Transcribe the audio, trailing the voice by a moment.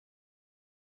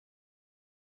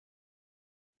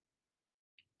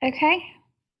Okay.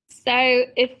 So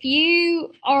if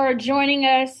you are joining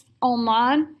us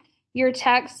online, your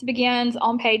text begins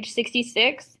on page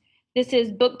 66. This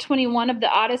is book 21 of the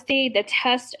Odyssey, the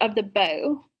test of the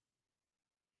bow.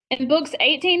 In books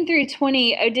 18 through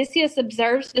 20, Odysseus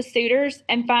observes the suitors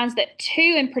and finds that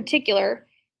two in particular,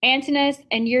 Antinous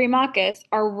and Eurymachus,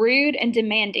 are rude and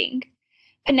demanding.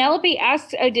 Penelope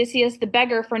asks Odysseus the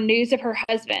beggar for news of her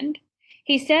husband.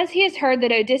 He says he has heard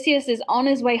that Odysseus is on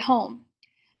his way home.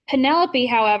 Penelope,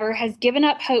 however, has given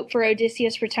up hope for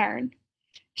Odysseus' return.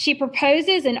 She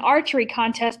proposes an archery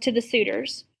contest to the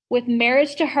suitors, with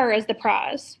marriage to her as the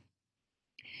prize.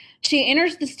 She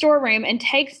enters the storeroom and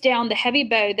takes down the heavy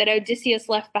bow that Odysseus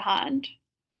left behind.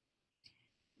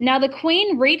 Now the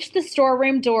queen reached the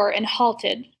storeroom door and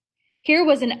halted. Here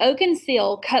was an oaken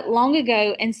seal cut long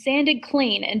ago and sanded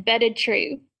clean and bedded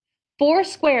true. Four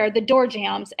square the door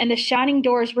jambs and the shining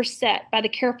doors were set by the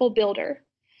careful builder.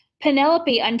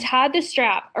 Penelope untied the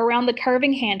strap around the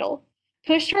curving handle,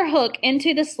 pushed her hook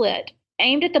into the slit,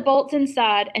 aimed at the bolts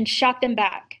inside, and shot them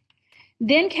back.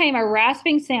 Then came a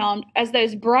rasping sound as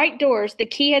those bright doors the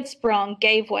key had sprung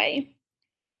gave way.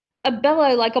 A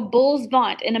bellow like a bull's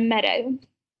vaunt in a meadow,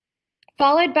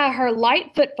 followed by her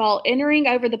light footfall entering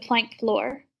over the planked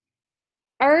floor.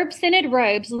 Herb-scented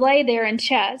robes lay there in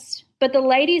chests, but the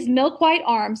lady's milk-white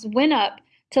arms went up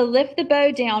to lift the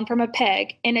bow down from a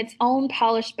peg in its own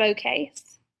polished bow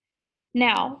case.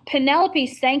 Now, Penelope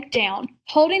sank down,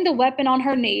 holding the weapon on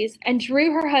her knees, and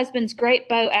drew her husband's great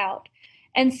bow out,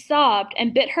 and sobbed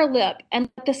and bit her lip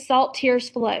and let the salt tears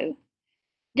flow.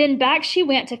 Then back she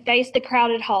went to face the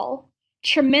crowded hall,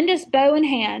 tremendous bow in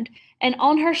hand, and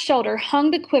on her shoulder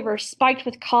hung the quiver spiked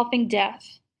with coughing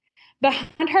death.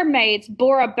 Behind her maids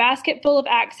bore a basket full of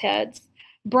axe heads,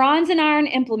 bronze and iron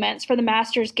implements for the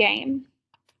master's game.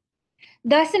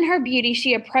 Thus in her beauty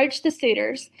she approached the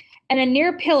suitors, and a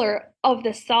near pillar of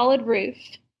the solid roof.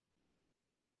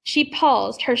 She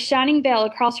paused, her shining veil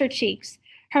across her cheeks,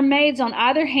 her maids on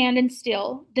either hand and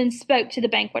still, then spoke to the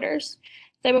banqueters.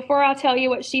 So before I tell you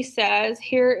what she says,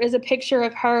 here is a picture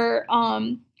of her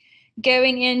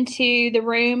going into the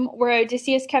room where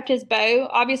Odysseus kept his bow.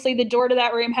 Obviously, the door to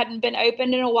that room hadn't been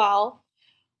opened in a while.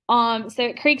 So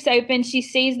it creaks open. She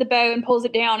sees the bow and pulls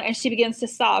it down, and she begins to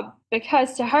sob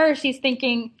because to her, she's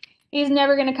thinking, he's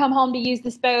never going to come home to use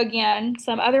this bow again.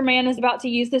 Some other man is about to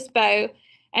use this bow,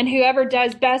 and whoever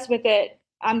does best with it,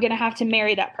 I'm going to have to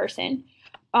marry that person.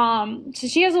 So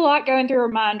she has a lot going through her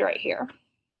mind right here.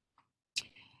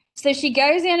 So she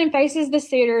goes in and faces the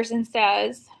suitors and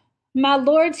says, "My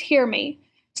lords, hear me.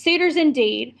 Suitors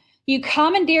indeed, you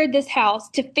commandeered this house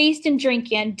to feast and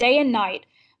drink in day and night,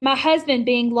 my husband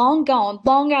being long gone,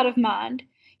 long out of mind.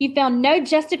 You found no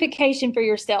justification for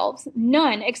yourselves,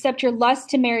 none except your lust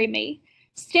to marry me.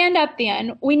 Stand up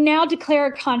then, we now declare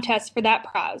a contest for that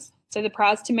prize," so the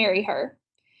prize to marry her.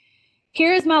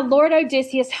 "Here is my lord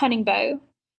Odysseus' hunting bow.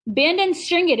 Bend and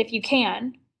string it if you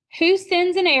can. Who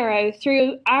sends an arrow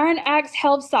through iron axe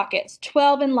held sockets,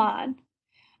 12 in line?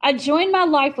 I join my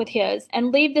life with his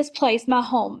and leave this place my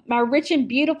home, my rich and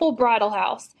beautiful bridal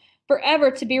house,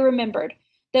 forever to be remembered,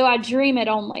 though I dream it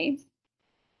only."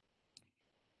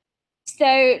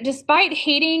 So, despite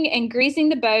heating and greasing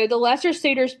the bow, the lesser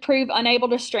suitors prove unable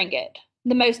to string it.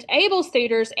 The most able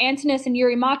suitors, Antinous and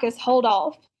Eurymachus, hold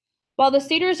off. While the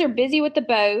suitors are busy with the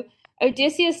bow,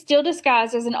 Odysseus, still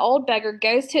disguised as an old beggar,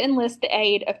 goes to enlist the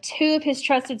aid of two of his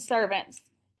trusted servants,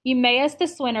 Eumaeus the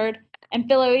swineherd and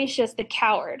Philoetius the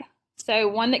coward. So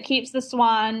one that keeps the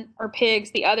swine or pigs,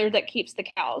 the other that keeps the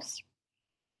cows.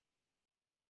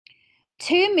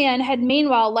 Two men had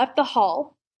meanwhile left the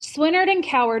hall, swineherd and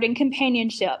coward in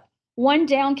companionship, one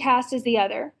downcast as the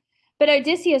other. But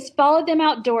Odysseus followed them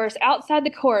outdoors outside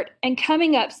the court, and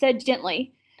coming up said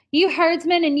gently, "You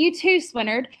herdsman, and you too,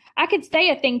 swineherd, I could say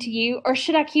a thing to you, or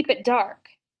should I keep it dark?"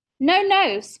 "No,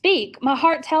 no, speak, my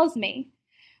heart tells me.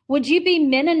 Would you be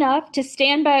men enough to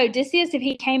stand by Odysseus if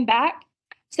he came back?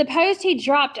 Suppose he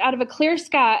dropped out of a clear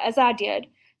sky as I did.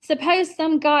 Suppose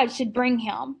some god should bring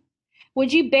him.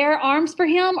 Would you bear arms for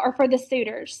him or for the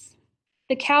suitors?"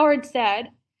 The coward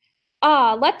said,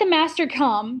 "Ah, let the master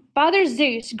come. Father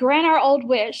Zeus, grant our old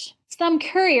wish. Some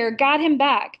courier guide him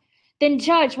back. Then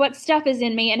judge what stuff is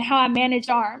in me and how I manage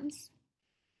arms."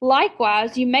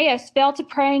 Likewise, Eumaeus fell to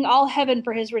praying all heaven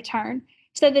for his return,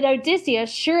 so that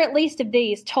Odysseus, sure at least of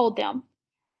these, told them,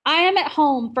 "I am at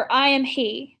home, for I am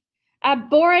he. I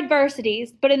bore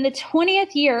adversities, but in the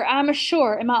 20th year I am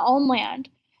ashore in my own land.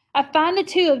 I find the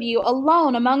two of you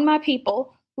alone among my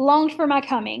people, longed for my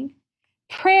coming.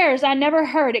 Prayers I never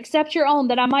heard except your own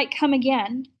that I might come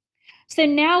again. So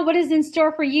now what is in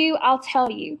store for you, I'll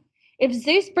tell you. If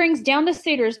Zeus brings down the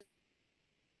suitors,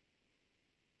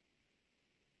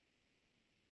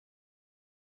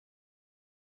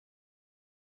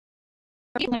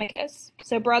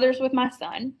 so brothers with my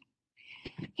son.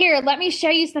 Here, let me show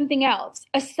you something else,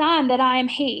 a sign that I am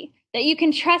he, that you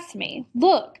can trust me.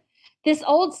 Look, this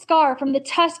old scar from the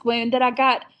tusk wound that I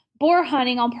got boar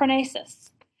hunting on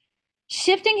Parnassus.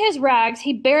 Shifting his rags,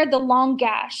 he bared the long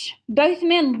gash. Both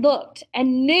men looked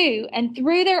and knew and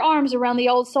threw their arms around the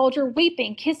old soldier,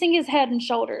 weeping, kissing his head and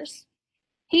shoulders.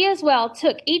 He as well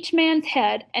took each man's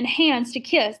head and hands to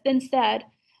kiss, then said,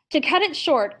 to cut it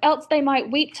short, else they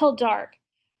might weep till dark.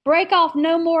 Break off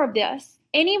no more of this.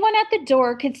 Anyone at the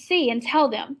door could see and tell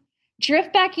them.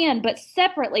 Drift back in, but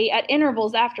separately at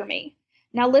intervals after me.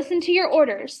 Now listen to your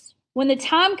orders. When the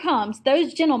time comes,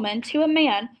 those gentlemen, to a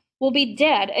man, will be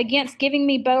dead against giving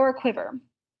me bow or quiver.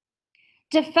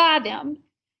 Defy them.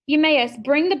 Eumaeus,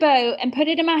 bring the bow and put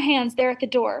it in my hands there at the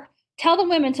door. Tell the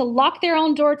women to lock their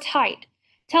own door tight.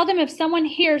 Tell them if someone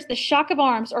hears the shock of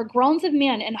arms or groans of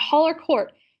men in hall or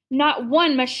court, not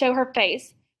one must show her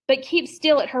face, but keep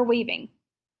still at her weaving.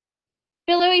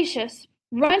 Philoetius,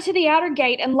 run to the outer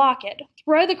gate and lock it.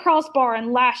 Throw the crossbar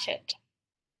and lash it.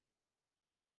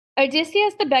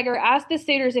 Odysseus the beggar asked the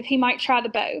suitors if he might try the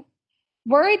bow.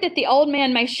 Worried that the old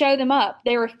man may show them up,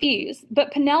 they refuse,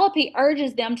 but Penelope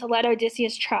urges them to let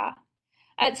Odysseus try.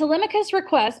 At Telemachus'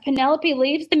 request, Penelope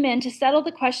leaves the men to settle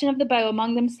the question of the bow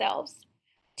among themselves.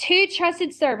 2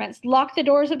 trusted servants lock the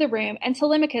doors of the room, and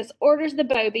Telemachus orders the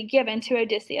bow be given to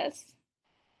Odysseus.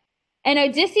 And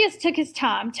Odysseus took his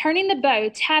time, turning the bow,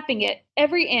 tapping it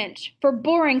every inch for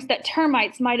borings that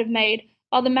termites might have made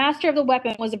while the master of the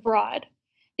weapon was abroad.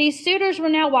 These suitors were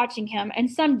now watching him, and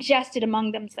some jested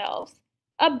among themselves.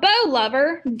 A bow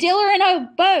lover, dealer in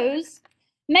old bows.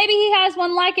 Maybe he has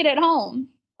one like it at home,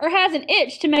 or has an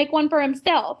itch to make one for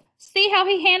himself. See how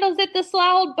he handles it, the sly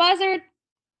old buzzard.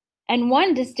 And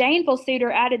one disdainful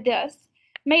suitor added this,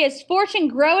 may his fortune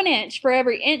grow an inch for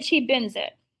every inch he bends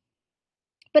it.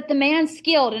 But the man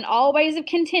skilled in all ways of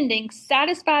contending,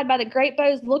 satisfied by the great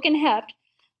bow's look and heft,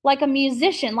 like a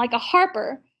musician, like a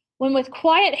harper, when with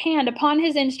quiet hand upon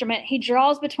his instrument he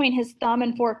draws between his thumb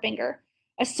and forefinger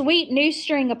a sweet new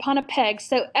string upon a peg,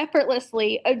 so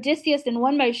effortlessly Odysseus in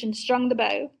one motion strung the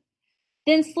bow,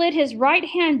 then slid his right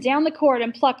hand down the cord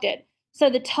and plucked it, so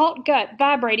the taut gut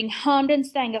vibrating hummed and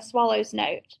sang a swallow's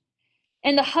note.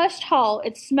 In the hushed hall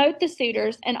it smote the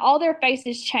suitors, and all their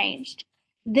faces changed.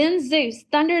 Then Zeus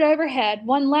thundered overhead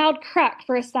one loud crack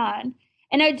for a sign,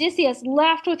 and Odysseus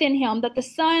laughed within him that the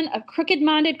son of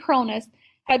crooked-minded Cronus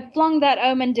had flung that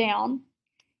omen down.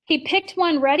 He picked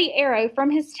one ready arrow from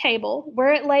his table,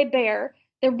 where it lay bare.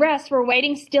 The rest were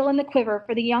waiting still in the quiver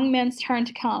for the young men's turn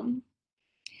to come.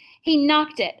 He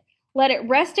knocked it, let it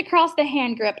rest across the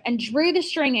hand grip, and drew the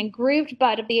string and grooved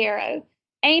butt of the arrow,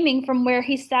 aiming from where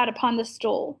he sat upon the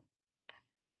stool.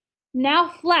 Now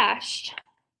flashed,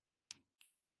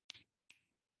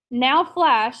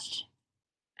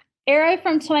 arrow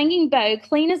from twanging bow,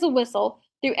 clean as a whistle,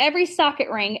 through every socket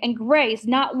ring, and grazed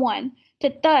not one, to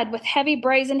thud with heavy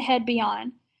brazen head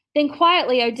beyond. Then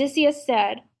quietly Odysseus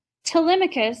said,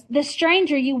 Telemachus, the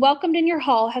stranger you welcomed in your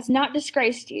hall has not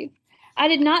disgraced you. I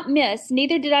did not miss,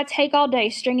 neither did I take all day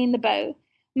stringing the bow.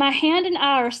 My hand and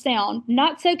eye are sound,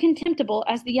 not so contemptible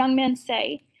as the young men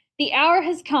say. The hour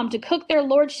has come to cook their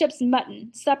lordships'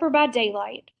 mutton, supper by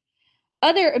daylight.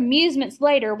 Other amusements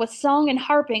later, with song and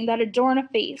harping that adorn a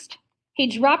feast. He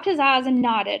dropped his eyes and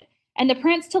nodded, and the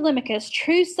prince Telemachus,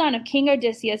 true son of King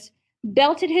Odysseus,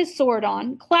 belted his sword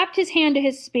on, clapped his hand to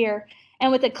his spear,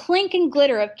 and with a clink and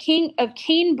glitter of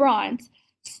keen bronze,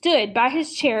 stood by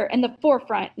his chair in the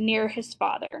forefront near his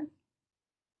father.